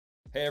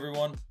Hey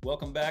everyone,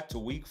 welcome back to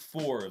week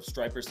 4 of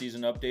Striper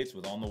season updates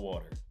with On the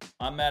Water.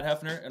 I'm Matt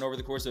Haeffner, and over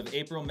the course of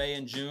April, May,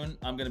 and June,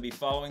 I'm going to be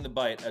following the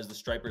Bight as the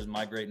Stripers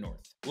migrate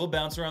north. We'll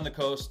bounce around the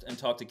coast and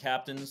talk to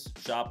captains,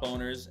 shop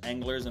owners,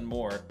 anglers, and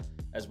more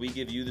as we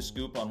give you the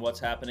scoop on what's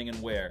happening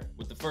and where.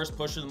 With the first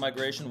push of the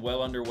migration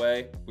well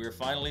underway, we are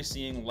finally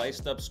seeing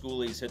laced up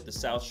schoolies hit the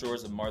south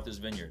shores of Martha's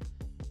Vineyard.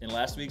 In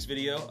last week's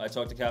video, I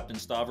talked to Captain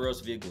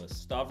Stavros Viglis.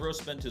 Stavros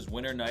spent his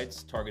winter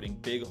nights targeting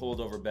big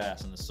holdover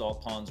bass in the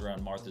salt ponds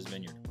around Martha's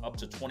Vineyard, up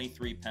to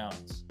 23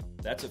 pounds.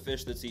 That's a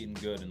fish that's eaten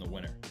good in the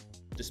winter.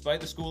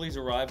 Despite the schoolies'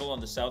 arrival on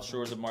the south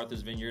shores of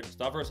Martha's Vineyard,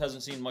 Stavros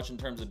hasn't seen much in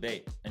terms of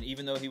bait, and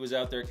even though he was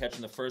out there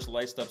catching the first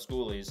laced-up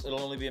schoolies,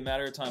 it'll only be a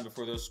matter of time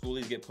before those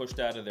schoolies get pushed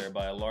out of there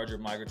by a larger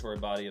migratory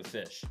body of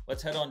fish.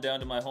 Let's head on down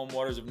to my home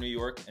waters of New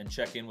York and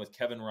check in with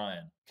Kevin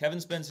Ryan. Kevin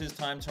spends his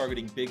time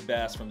targeting big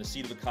bass from the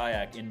seat of a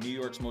kayak in New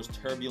York's most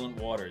turbulent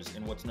waters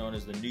in what's known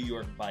as the New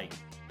York Bight.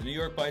 The New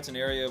York Bight's an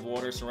area of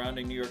water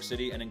surrounding New York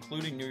City and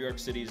including New York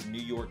City's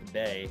New York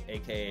Bay,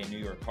 aka New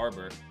York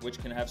Harbor, which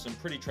can have some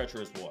pretty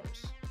treacherous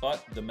waters.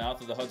 But the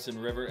mouth of the Hudson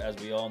River, as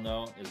we all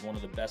know, is one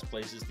of the best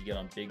places to get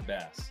on big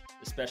bass,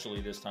 especially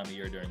this time of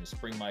year during the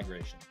spring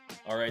migration.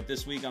 Alright,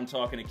 this week I'm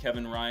talking to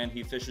Kevin Ryan.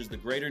 He fishes the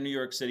greater New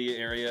York City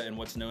area in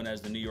what's known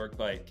as the New York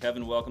Bight.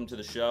 Kevin, welcome to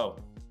the show.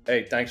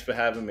 Hey, thanks for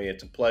having me.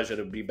 It's a pleasure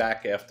to be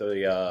back after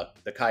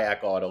the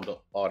kayak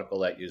article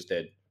that you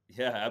did.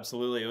 Yeah,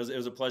 absolutely. It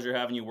was a pleasure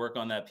having you work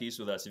on that piece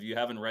with us. If you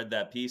haven't read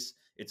that piece,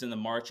 it's in the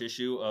March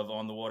issue of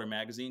On the Water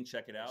magazine.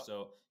 Check it out.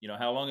 So,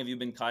 how long have you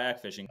been kayak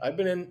fishing? I've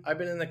been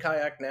in the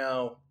kayak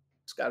now.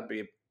 It's got to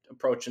be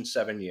approaching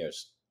 7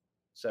 years.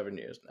 7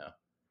 years now.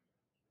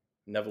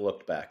 Never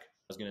looked back.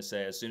 I was going to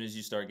say, as soon as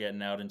you start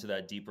getting out into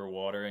that deeper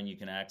water and you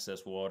can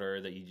access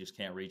water that you just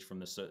can't reach from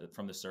the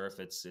surf,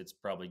 it's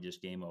probably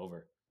just game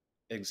over.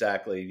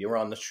 Exactly. You're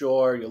on the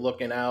shore, you're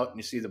looking out, and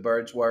you see the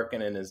birds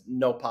working, and there's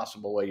no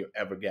possible way you're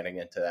ever getting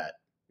into that.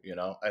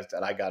 I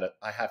said,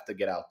 I have to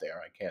get out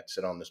there. I can't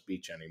sit on this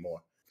beach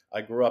anymore.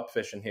 I grew up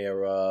fishing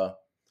here.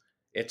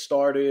 It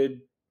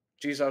started,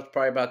 I was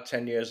probably about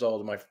 10 years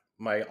old.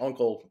 My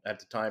uncle at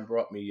the time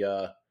brought me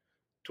to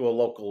a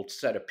local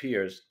set of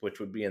piers, which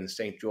would be in the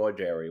St.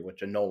 George area,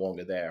 which are no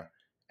longer there.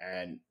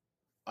 And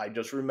I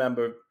just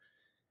remember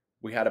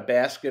we had a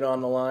basket on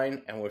the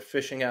line, and we're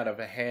fishing out of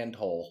a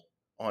handhole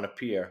on a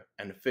pier,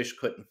 and the fish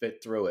couldn't fit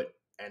through it,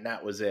 and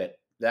that was it.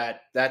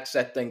 That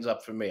set things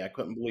up for me. I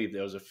couldn't believe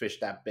there was a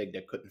fish that big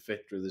that couldn't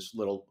fit through this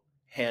little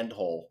hand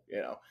hole.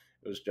 It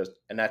was just,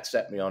 and that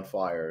set me on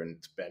fire, and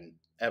it's been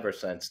ever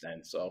since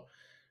then. So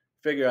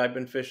figure I've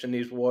been fishing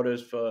these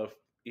waters for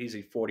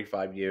easy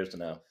 45 years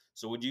now.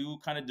 So would you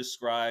kind of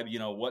describe,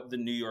 what the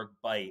New York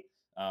Bight,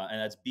 and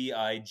that's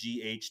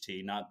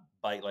B-I-G-H-T, not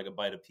bite like a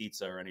bite of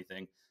pizza or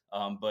anything,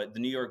 but the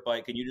New York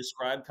Bight, can you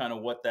describe kind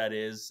of what that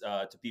is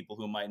to people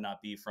who might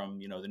not be from,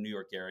 the New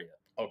York area?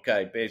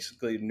 Okay,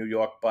 basically New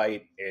York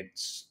Bight,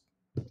 it's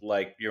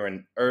like you're in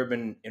an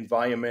urban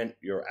environment.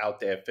 You're out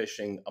there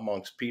fishing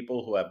amongst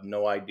people who have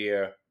no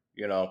idea,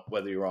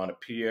 whether you're on a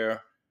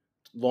pier,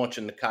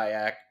 launching the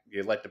kayak,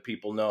 you let the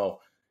people know,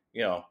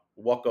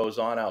 what goes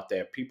on out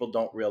there. People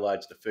don't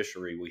realize the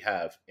fishery we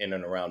have in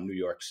and around New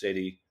York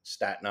City,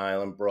 Staten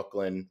Island,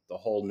 Brooklyn, the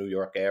whole New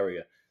York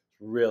area.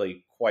 It's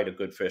really quite a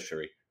good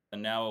fishery.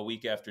 And now a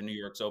week after New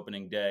York's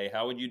opening day,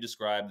 how would you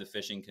describe the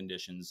fishing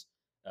conditions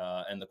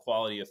and the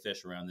quality of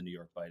fish around the New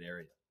York Bight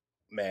area?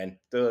 Man,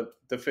 the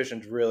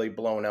fishing's really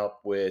blown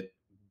up with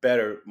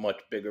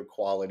much bigger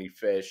quality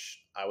fish.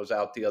 I was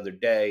out the other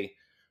day.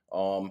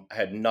 I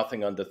had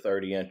nothing under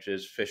 30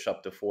 inches, fish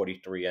up to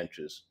 43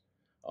 inches.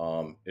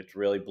 It's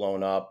really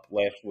blown up.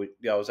 Last week,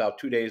 I was out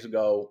 2 days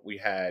ago. We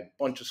had a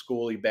bunch of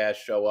schoolie bass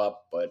show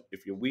up, but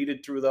if you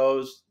weeded through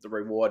those, the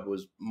reward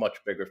was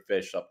much bigger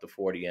fish up to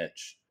 40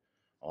 inch.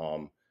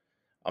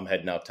 I'm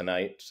heading out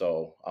tonight,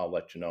 so I'll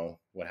let you know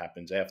what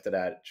happens after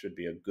that. It should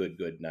be a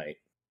good night.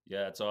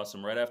 Yeah, it's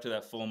awesome. Right after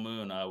that full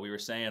moon, we were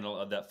saying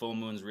that full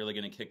moon's really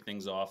going to kick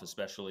things off,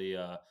 especially,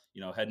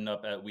 heading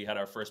up we had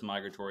our first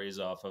migratories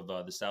off of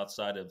the south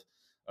side of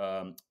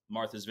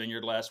Martha's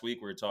Vineyard last week.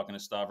 We were talking to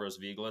Stavros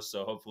Viglis,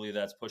 so hopefully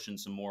that's pushing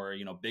some more,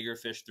 bigger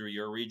fish through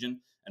your region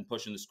and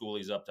pushing the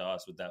schoolies up to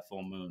us with that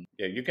full moon.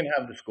 Yeah, you can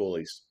have the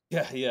schoolies.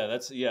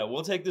 Yeah,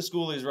 we'll take the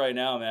schoolies right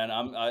now, man.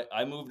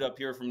 I moved up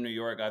here from New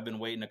York. I've been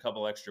waiting a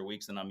couple extra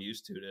weeks than I'm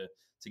used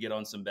to get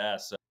on some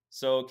bass.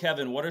 So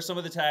Kevin, what are some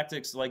of the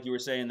tactics, like you were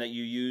saying, that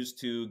you use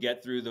to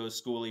get through those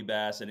schoolie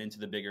bass and into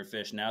the bigger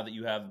fish? Now that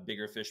you have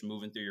bigger fish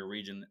moving through your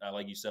region,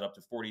 like you said, up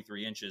to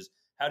 43 inches,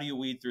 how do you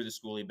weed through the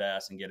schoolie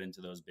bass and get into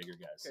those bigger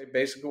guys? Okay,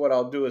 basically what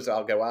I'll do is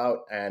I'll go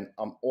out, and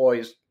I'm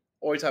always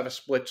have a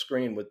split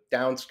screen with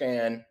down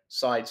scan,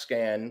 side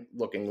scan,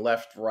 looking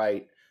left,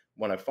 right.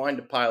 When I find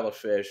a pile of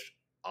fish,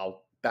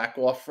 I'll back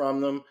off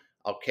from them.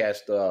 I'll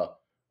cast a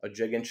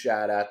jig and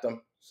shad at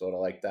them, sort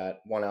of like that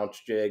 1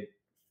 ounce jig,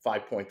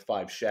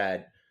 5.5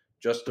 shad,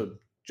 just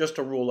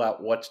to rule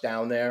out what's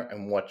down there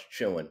and what's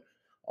chewing.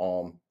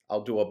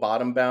 I'll do a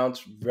bottom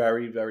bounce,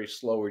 very, very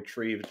slow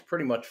retrieve. It's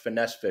pretty much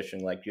finesse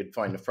fishing like you'd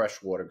find the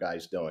freshwater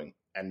guys doing.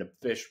 and the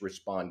fish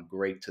respond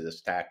great to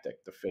this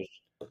tactic. The fish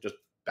just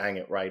bang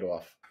it right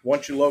off.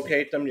 Once you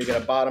locate them, you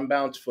get a bottom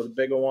bounce for the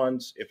bigger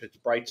ones. If it's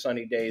bright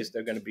sunny days,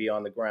 they're going to be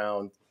on the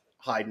ground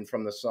hiding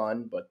from the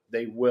sun, but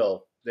they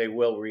will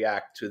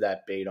react to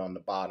that bait on the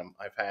bottom.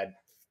 I've had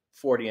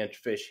 40-inch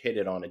fish hit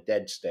it on a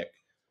dead stick.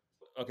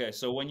 Okay,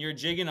 so when you're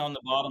jigging on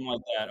the bottom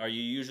like that, are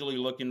you usually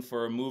looking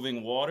for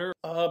moving water?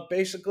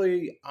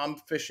 Basically, I'm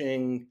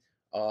fishing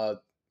uh,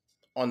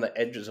 on the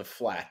edges of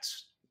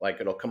flats. Like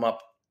it'll come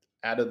up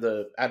out of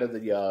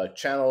the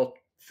channel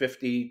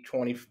 50,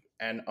 20,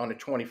 and on a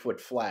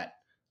 20-foot flat,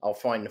 I'll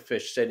find the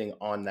fish sitting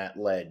on that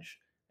ledge,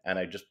 and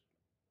I just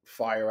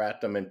fire at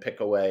them and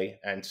pick away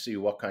and see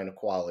what kind of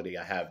quality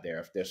I have there.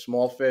 If they're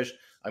small fish,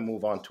 I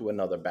move on to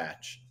another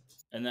batch.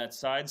 And that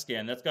side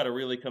scan, that's got to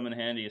really come in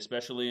handy,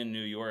 especially in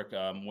New York,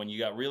 when you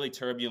got really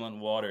turbulent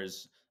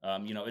waters.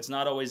 It's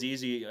not always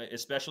easy,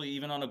 especially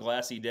even on a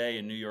glassy day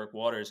in New York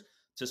waters,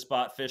 to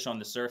spot fish on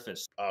the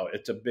surface. Oh,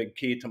 it's a big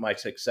key to my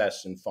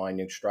success in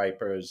finding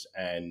stripers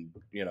and,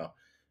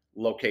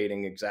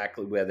 locating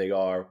exactly where they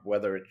are,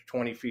 whether it's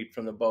 20 feet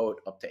from the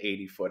boat up to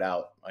 80 foot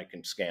out, I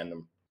can scan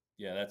them.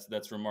 Yeah,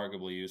 that's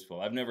remarkably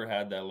useful. I've never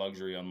had that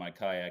luxury on my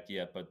kayak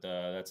yet, but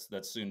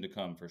that's soon to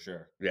come for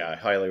sure. Yeah, I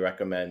highly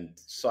recommend.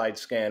 Side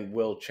scan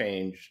will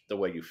change the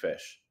way you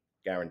fish,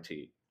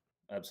 guaranteed.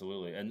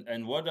 Absolutely.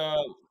 And what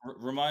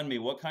remind me,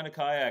 what kind of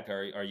kayak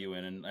are you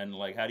in, and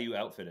like how do you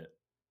outfit it?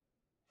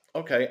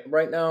 Okay,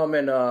 right now I'm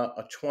in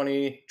a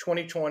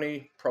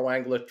 2020 Pro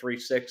Angler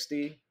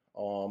 360.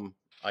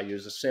 I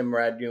use a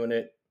Simrad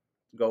unit,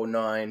 Go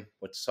 9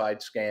 with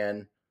side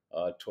scan,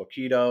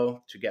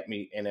 Torpedo to get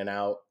me in and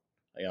out.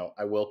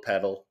 I will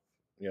pedal,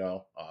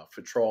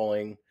 for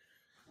trolling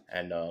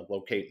and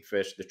locating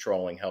fish. The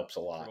trolling helps a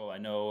lot. Well, I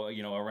know,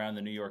 around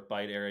the New York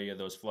Bight area,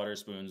 those flutter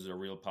spoons are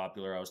real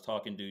popular. I was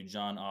talking to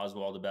John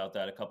Oswald about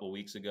that a couple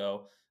weeks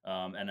ago,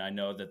 and I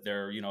know that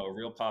they're,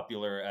 real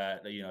popular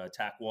at,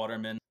 Attack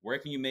Waterman. Where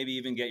can you maybe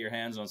even get your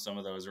hands on some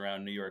of those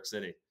around New York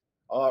City?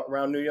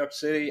 Around New York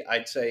City,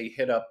 I'd say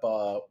hit up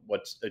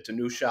it's a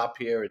new shop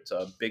here. It's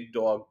a Big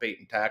Dog Bait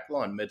and Tackle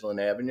on Midland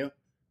Avenue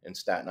in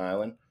Staten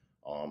Island.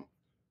 Um,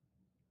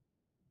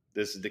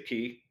 this is the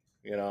key.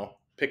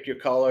 Pick your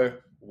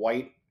color: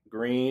 white,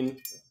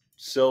 green,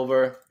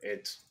 silver.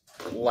 It's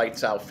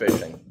lights out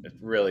fishing. It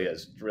really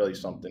is. It's really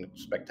something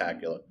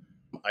spectacular.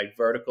 I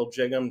vertical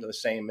jig them the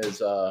same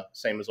as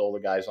all the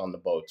guys on the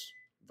boats.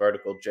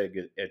 Vertical jig,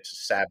 it's a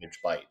savage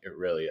bite. It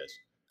really is.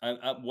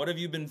 What have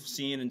you been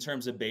seeing in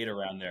terms of bait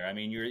around there? I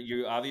mean,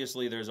 you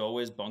obviously there's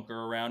always bunker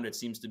around. It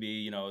seems to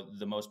be,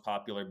 the most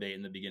popular bait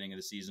in the beginning of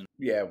the season.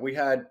 Yeah,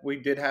 we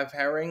did have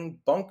herring.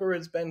 Bunker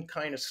has been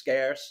kind of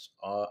scarce.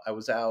 I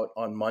was out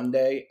on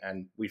Monday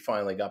and we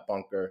finally got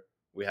bunker.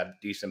 We had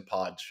decent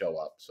pods show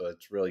up, so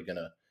it's really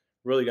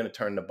gonna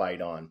turn the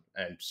bite on.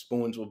 And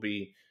spoons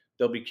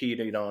they'll be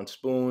keyed on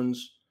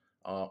spoons.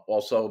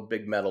 Also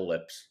big metal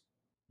lips.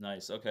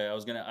 Nice. Okay,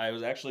 I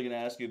was actually gonna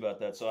ask you about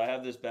that. So I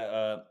have this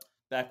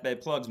back bay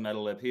plugs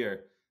metal lip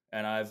here,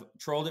 and I've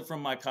trolled it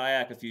from my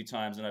kayak a few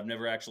times, and I've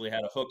never actually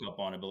had a hookup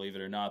on it, believe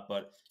it or not.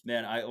 But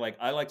man,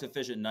 I like to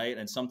fish at night,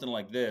 and something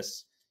like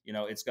this,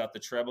 it's got the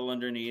treble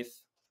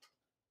underneath,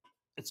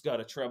 it's got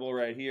a treble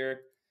right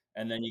here,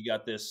 and then you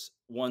got this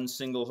one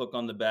single hook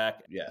on the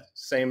back. Yeah,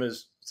 same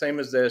as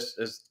this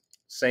is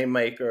same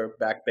maker,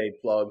 back bay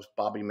plugs.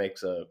 Bobby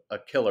makes a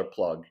killer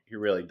plug. He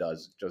really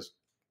does. Just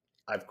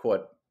I've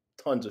caught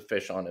tons of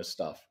fish on his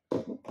stuff.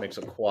 Makes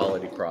a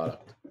quality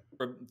product.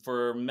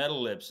 For metal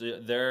lips,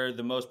 they're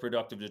the most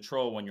productive to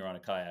troll when you're on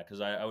a kayak,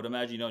 because I would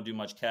imagine you don't do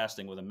much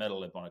casting with a metal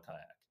lip on a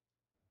kayak.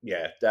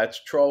 Yeah,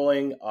 that's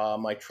trolling.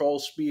 My troll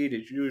speed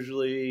is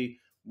usually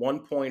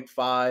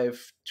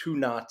 1.5, 2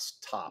 knots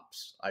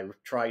tops. I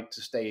try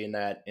to stay in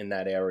that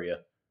area,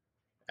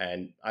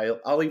 and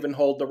I'll even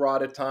hold the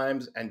rod at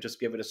times and just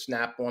give it a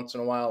snap once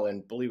in a while.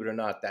 And believe it or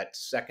not, that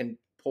second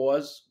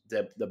pause,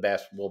 the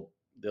bass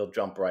they'll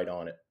jump right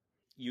on it.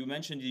 You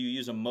mentioned you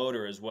use a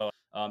motor as well.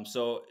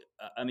 So,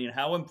 I mean,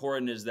 how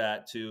important is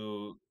that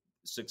to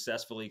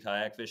successfully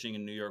kayak fishing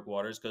in New York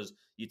waters? Because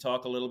you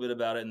talk a little bit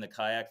about it in the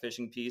kayak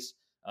fishing piece.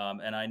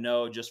 And I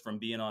know just from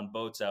being on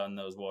boats out in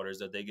those waters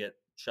that they get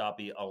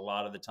choppy a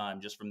lot of the time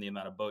just from the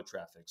amount of boat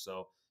traffic.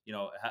 So,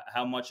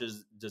 how much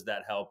does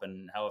that help,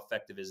 and how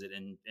effective is it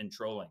in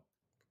trolling?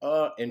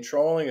 In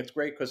trolling, it's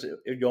great because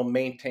you'll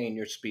maintain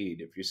your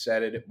speed. If you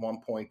set it at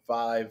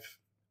 1.5,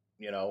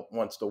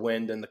 once the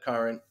wind and the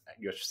current,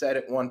 you're set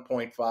at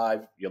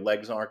 1.5, your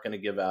legs aren't going to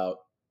give out.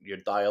 You're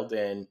dialed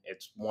in.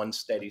 It's one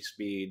steady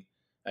speed.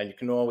 And you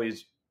can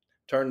always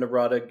turn the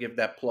rudder, give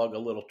that plug a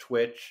little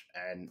twitch,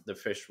 and the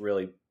fish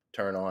really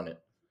turn on it.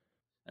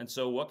 And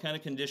so, what kind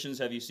of conditions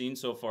have you seen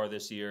so far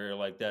this year,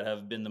 like that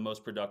have been the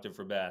most productive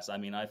for bass? I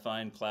mean, I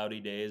find cloudy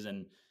days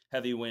and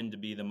heavy wind to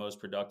be the most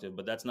productive,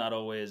 but that's not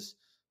always,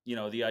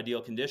 the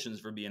ideal conditions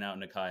for being out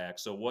in a kayak.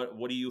 So,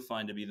 what do you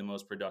find to be the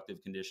most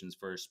productive conditions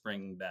for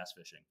spring bass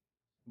fishing?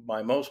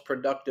 My most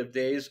productive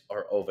days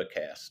are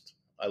overcast.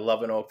 I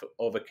love an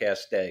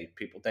overcast day.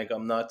 People think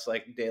I'm nuts.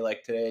 Like a day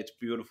like today, it's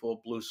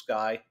beautiful, blue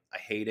sky. I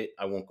hate it.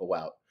 I won't go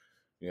out.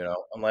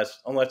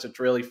 Unless it's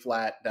really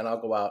flat, then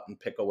I'll go out and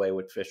pick away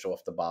with fish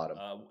off the bottom.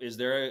 Is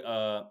there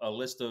a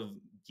list of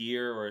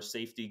gear or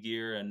safety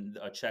gear and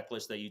a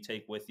checklist that you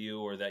take with you,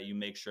 or that you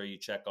make sure you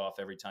check off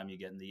every time you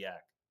get in the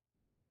yak?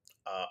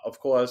 Of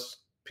course,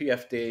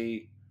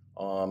 PFD.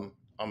 I'm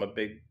a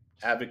big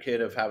advocate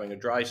of having a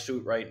dry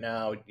suit right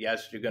now.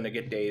 Yes, you're going to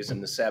get days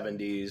in the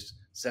 70s,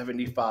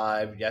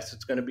 75. Yes,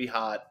 it's going to be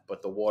hot,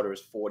 but the water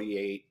is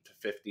 48 to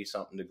 50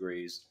 something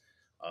degrees.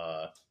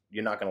 Uh,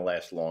 you're not going to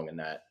last long in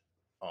that.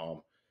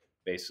 Um,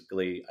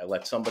 Basically, I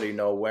let somebody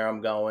know where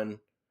I'm going.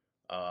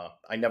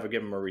 I never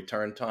give them a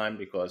return time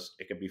because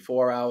it could be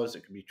 4 hours,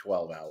 it could be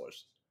 12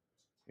 hours.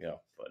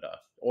 But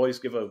always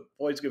give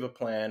a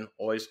plan.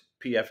 Always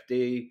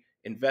PFD.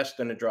 Invest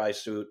in a dry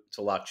suit. It's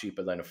a lot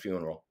cheaper than a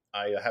funeral.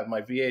 I have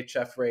my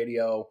VHF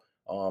radio,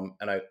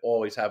 and I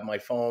always have my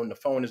phone. The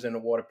phone is in a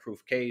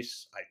waterproof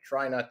case. I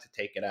try not to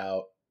take it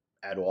out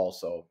at all.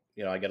 So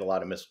I get a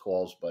lot of missed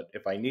calls, but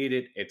if I need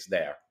it, it's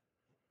there.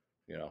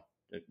 You know,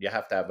 you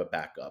have to have a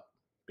backup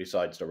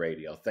besides the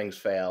radio. Things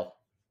fail.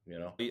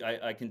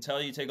 I can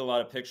tell you take a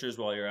lot of pictures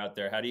while you're out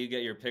there. How do you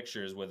get your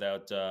pictures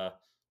without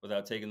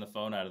taking the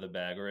phone out of the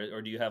bag,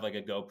 or do you have like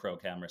a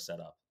GoPro camera set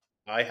up?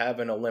 I have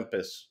an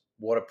Olympus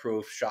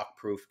waterproof,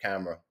 shockproof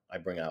camera I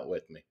bring out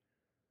with me,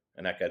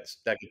 and that gets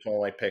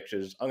all my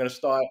pictures. I'm gonna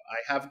start.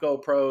 I have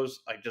GoPros.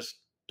 I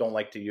just don't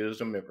like to use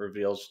them. It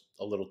reveals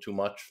a little too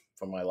much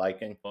for my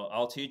liking. Well,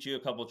 I'll teach you a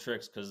couple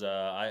tricks because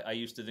I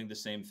used to think the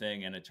same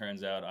thing, and it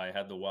turns out I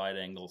had the wide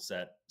angle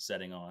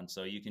setting on,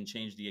 so you can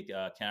change the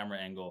camera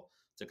angle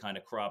to kind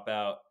of crop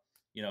out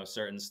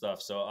certain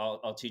stuff. So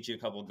I'll teach you a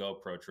couple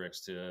GoPro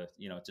tricks to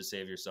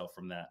save yourself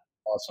from that.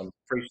 Awesome,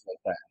 appreciate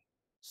that.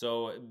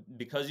 So,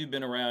 because you've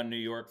been around New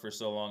York for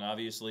so long,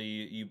 obviously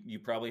you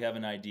probably have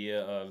an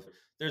idea of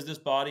there's this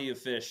body of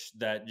fish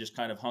that just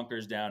kind of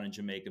hunkers down in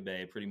Jamaica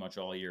Bay pretty much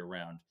all year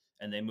round,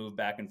 and they move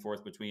back and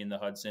forth between the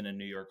Hudson and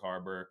New York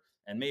Harbor,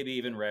 and maybe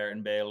even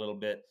Raritan Bay a little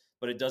bit.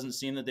 But it doesn't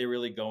seem that they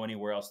really go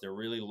anywhere else. They're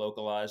really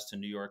localized to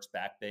New York's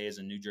back bays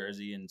and New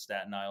Jersey and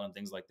Staten Island,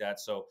 things like that.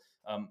 So,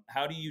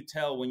 how do you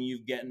tell when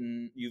you've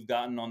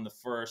gotten on the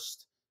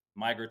first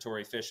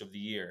migratory fish of the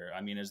year?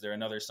 I mean, is there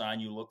another sign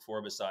you look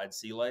for besides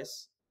sea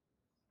lice?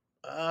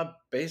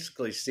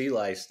 Basically sea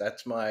lice.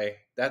 That's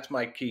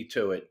my key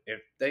to it.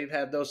 If they've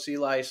had those sea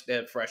lice, they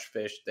have fresh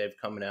fish. They've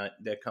coming out.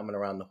 They're coming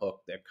around the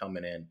hook. They're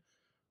coming in.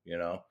 You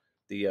know,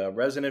 the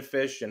resident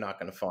fish, you're not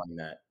going to find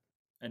that.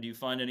 And do you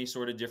find any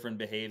sort of different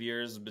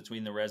behaviors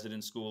between the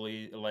resident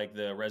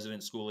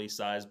schoolie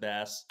size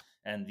bass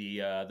and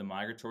the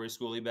migratory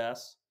schoolie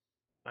bass?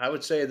 I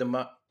would say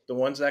the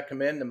ones that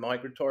come in, the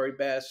migratory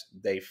bass,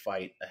 they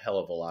fight a hell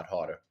of a lot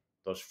harder.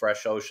 Those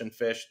fresh ocean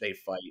fish, they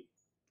fight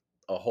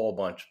a whole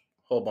bunch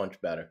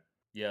better.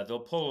 Yeah, they'll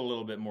pull a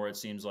little bit more, it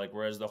seems like,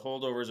 whereas the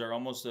holdovers are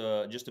almost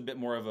just a bit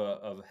more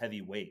of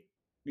heavy weight.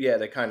 Yeah,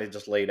 they kind of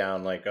just lay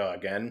down like, oh,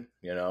 again,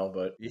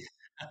 But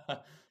Yeah,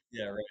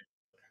 yeah,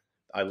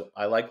 right.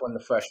 I like when the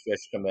fresh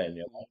fish come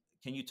in.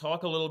 Can you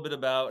talk a little bit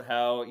about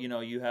how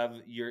you have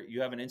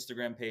an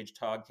Instagram page,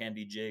 Todd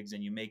Candy Jigs,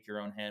 and you make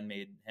your own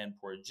handmade hand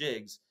poured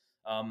jigs?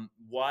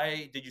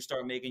 Why did you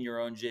start making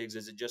your own jigs?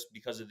 Is it just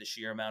because of the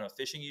sheer amount of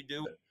fishing you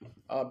do?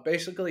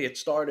 Basically, it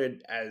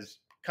started as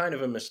kind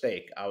of a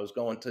mistake. I was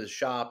going to the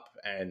shop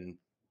and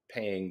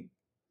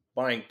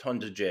buying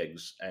tons of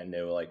jigs, and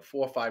they were like $4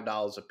 or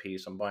 $5 a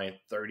piece. I'm buying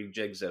 30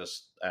 jigs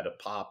at a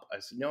pop. I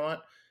said, you know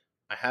what?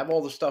 I have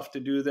all the stuff to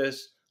do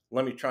this.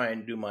 Let me try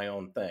and do my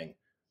own thing.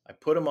 I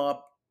put them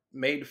up,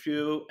 made a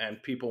few,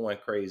 and people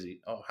went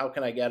crazy. Oh, how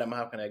can I get them?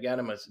 How can I get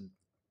them? I said,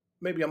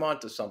 maybe I'm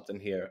onto something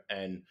here.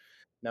 And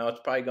now it's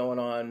probably going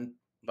on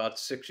about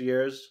 6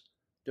 years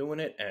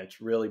doing it, and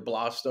it's really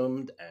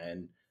blossomed.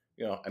 And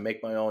I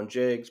make my own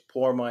jigs,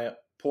 pour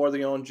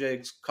the own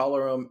jigs,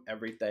 color them,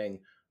 everything.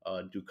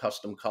 Do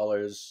custom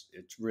colors.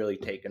 It's really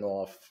taken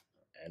off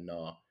and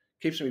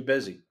keeps me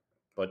busy,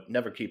 but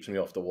never keeps me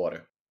off the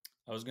water.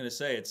 I was going to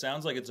say, it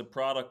sounds like it's a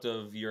product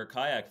of your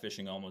kayak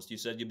fishing almost. You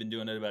said you've been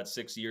doing it about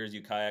 6 years.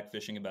 You kayak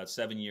fishing about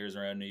 7 years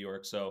around New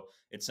York. So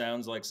it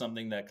sounds like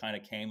something that kind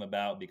of came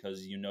about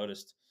because you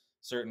noticed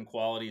certain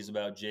qualities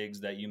about jigs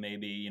that you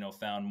maybe,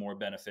 found more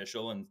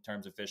beneficial in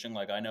terms of fishing.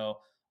 Like I know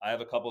I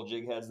have a couple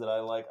jig heads that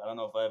I like. I don't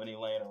know if I have any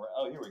laying around.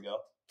 Oh, here we go.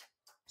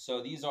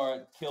 So these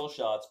aren't kill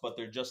shots, but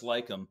they're just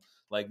like them.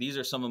 Like these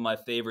are some of my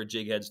favorite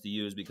jig heads to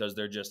use because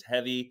they're just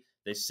heavy.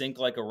 They sink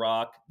like a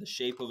rock. The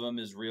shape of them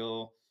is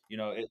real.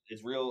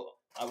 It's real.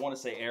 I want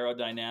to say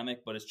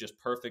aerodynamic, but it's just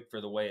perfect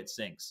for the way it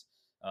sinks.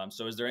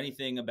 So, is there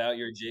anything about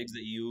your jigs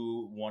that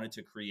you wanted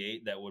to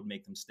create that would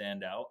make them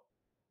stand out?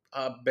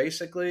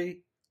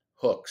 Basically,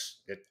 hooks.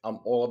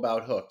 I'm all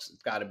about hooks.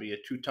 It's got to be a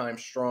 2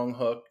 times strong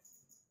hook.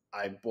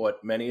 I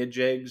bought many a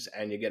jigs,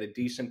 and you get a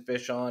decent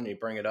fish on, you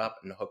bring it up,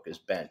 and the hook is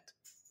bent.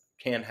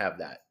 Can't have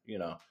that. You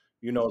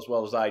know as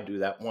well as I do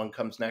that one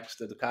comes next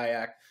to the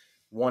kayak,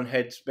 one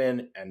head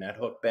spin, and that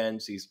hook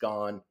bends. He's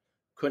gone.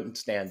 Couldn't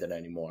stand it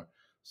anymore.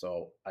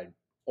 So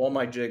all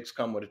my jigs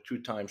come with a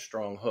 2 times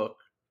strong hook,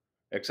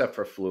 except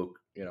for fluke.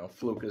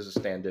 Fluke is a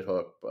standard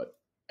hook, but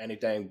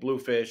anything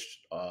bluefish,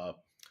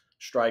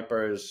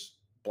 stripers,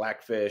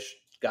 blackfish,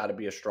 got to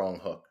be a strong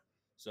hook.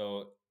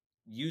 So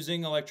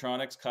using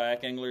electronics,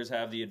 kayak anglers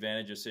have the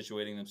advantage of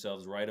situating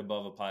themselves right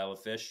above a pile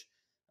of fish,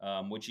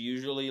 which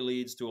usually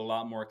leads to a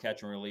lot more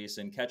catch and release.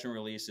 And catch and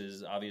release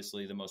is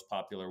obviously the most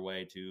popular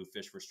way to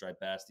fish for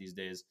striped bass these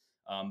days.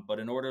 But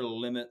in order to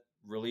limit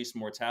release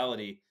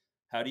mortality,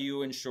 how do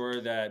you ensure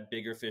that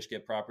bigger fish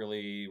get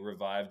properly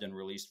revived and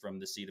released from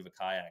the seat of a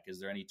kayak? Is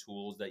there any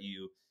tools that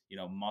you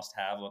must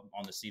have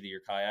on the seat of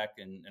your kayak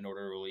in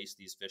order to release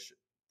these fish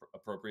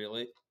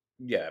appropriately?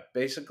 Yeah,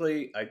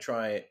 basically, I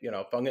try.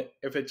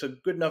 If it's a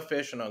good enough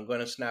fish and I'm going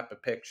to snap a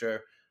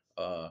picture,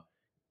 uh,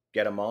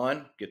 get them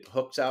on, get the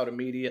hooks out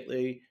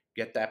immediately,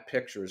 get that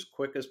picture as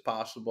quick as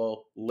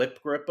possible, lip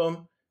grip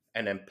him,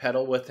 and then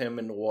pedal with him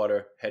in the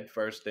water, head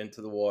first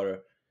into the water,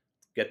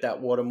 get that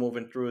water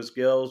moving through his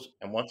gills.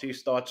 And once he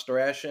starts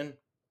thrashing,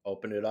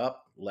 open it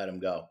up, let him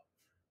go.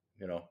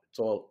 It's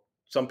all,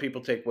 some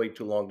people take way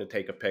too long to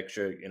take a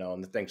picture,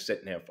 and the thing's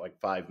sitting there for like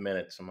 5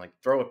 minutes. I'm like,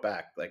 throw it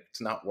back. Like, it's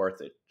not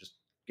worth it. Just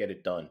get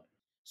it done.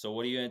 So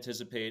what do you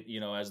anticipate,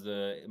 as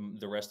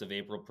the rest of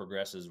April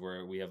progresses,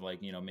 where we have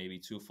like, maybe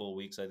 2 full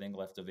weeks, I think,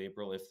 left of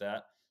April, if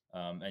that.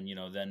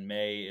 And then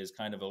May is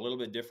kind of a little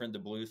bit different. The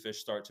bluefish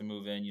start to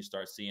move in. You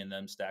start seeing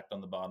them stacked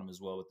on the bottom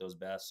as well with those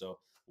bass. So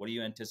what do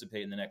you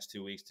anticipate in the next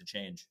 2 weeks to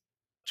change?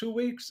 2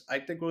 weeks, I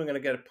think we're going to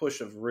get a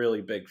push of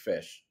really big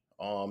fish.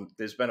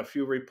 There's been a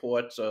few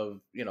reports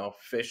of,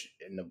 fish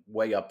in the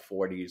way up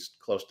 40s,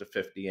 close to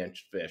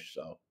 50-inch fish.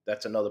 So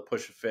that's another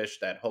push of fish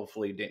that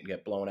hopefully didn't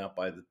get blown out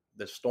by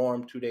the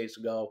storm 2 days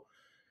ago.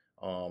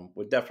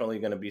 We're definitely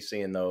going to be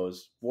seeing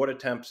those. Water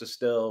temps are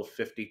still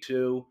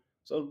 52.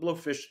 So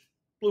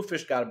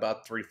bluefish got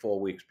about 3-4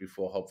 weeks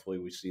before hopefully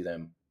we see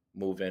them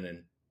move in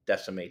and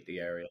decimate the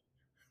area.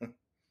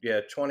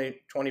 Yeah,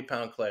 20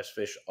 pound class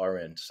fish are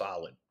in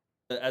solid.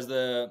 As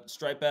the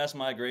striped bass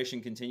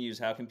migration continues,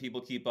 how can people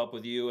keep up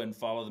with you and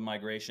follow the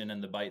migration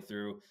and the bite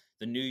through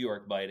the New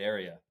York Bight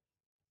area?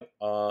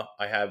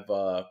 I have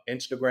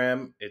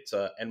Instagram. It's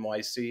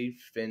NYC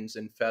Fins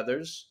and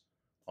Feathers.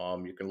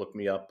 You can look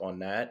me up on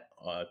that.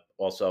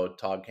 Also,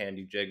 Todd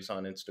Candy Jigs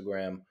on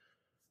Instagram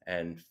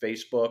and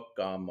Facebook.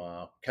 I'm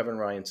Kevin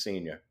Ryan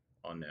Sr.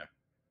 on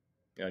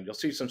there. You'll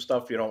see some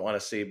stuff you don't want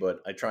to see, but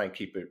I try and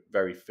keep it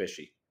very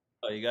fishy.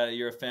 Oh,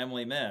 you're a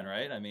family man,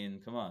 right? I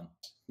mean, come on.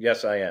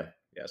 Yes, I am.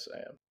 Yes, I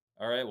am.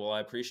 All right. Well,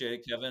 I appreciate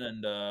it, Kevin,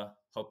 and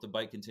hope the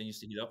bite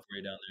continues to heat up for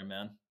you down there,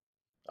 man.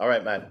 All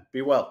right, man.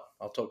 Be well.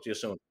 I'll talk to you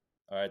soon.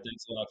 All right.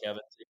 Thanks a lot, Kevin.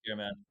 Take care,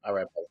 man. All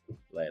right, buddy.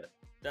 Later.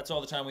 That's all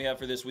the time we have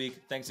for this week.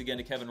 Thanks again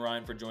to Kevin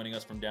Ryan for joining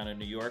us from down in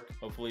New York.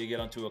 Hopefully you get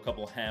onto a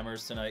couple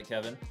hammers tonight,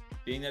 Kevin.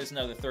 Being that it's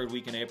now the third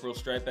week in April,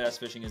 striped bass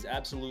fishing is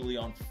absolutely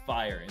on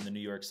fire in the New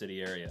York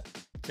City area.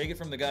 Take it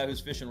from the guy who's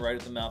fishing right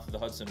at the mouth of the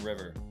Hudson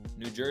River.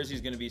 New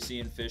Jersey's going to be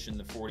seeing fish in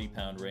the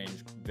 40-pound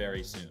range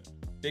very soon.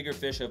 Bigger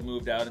fish have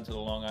moved out into the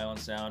Long Island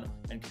Sound,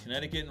 and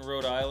Connecticut and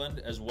Rhode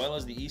Island, as well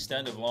as the east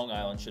end of Long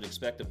Island, should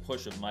expect a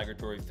push of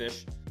migratory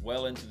fish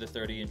well into the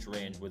 30-inch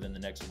range within the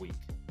next week.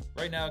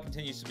 Right now, it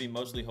continues to be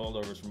mostly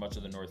holdovers from much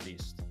of the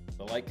Northeast.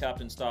 But like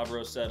Captain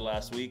Stavros said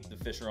last week, the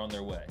fish are on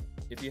their way.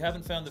 If you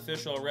haven't found the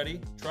fish already,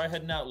 try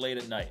heading out late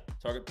at night.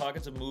 Target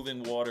pockets of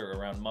moving water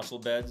around mussel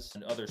beds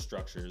and other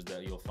structures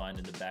that you'll find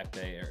in the Back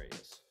Bay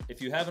areas.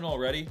 If you haven't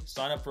already,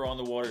 sign up for On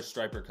the Water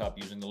Striper Cup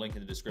using the link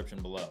in the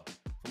description below.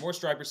 For more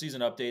Striper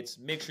season updates,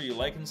 make sure you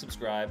like and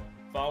subscribe,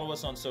 follow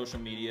us on social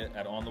media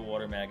at On the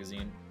Water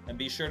Magazine, and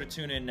be sure to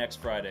tune in next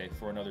Friday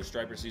for another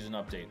Striper season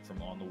update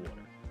from On the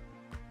Water.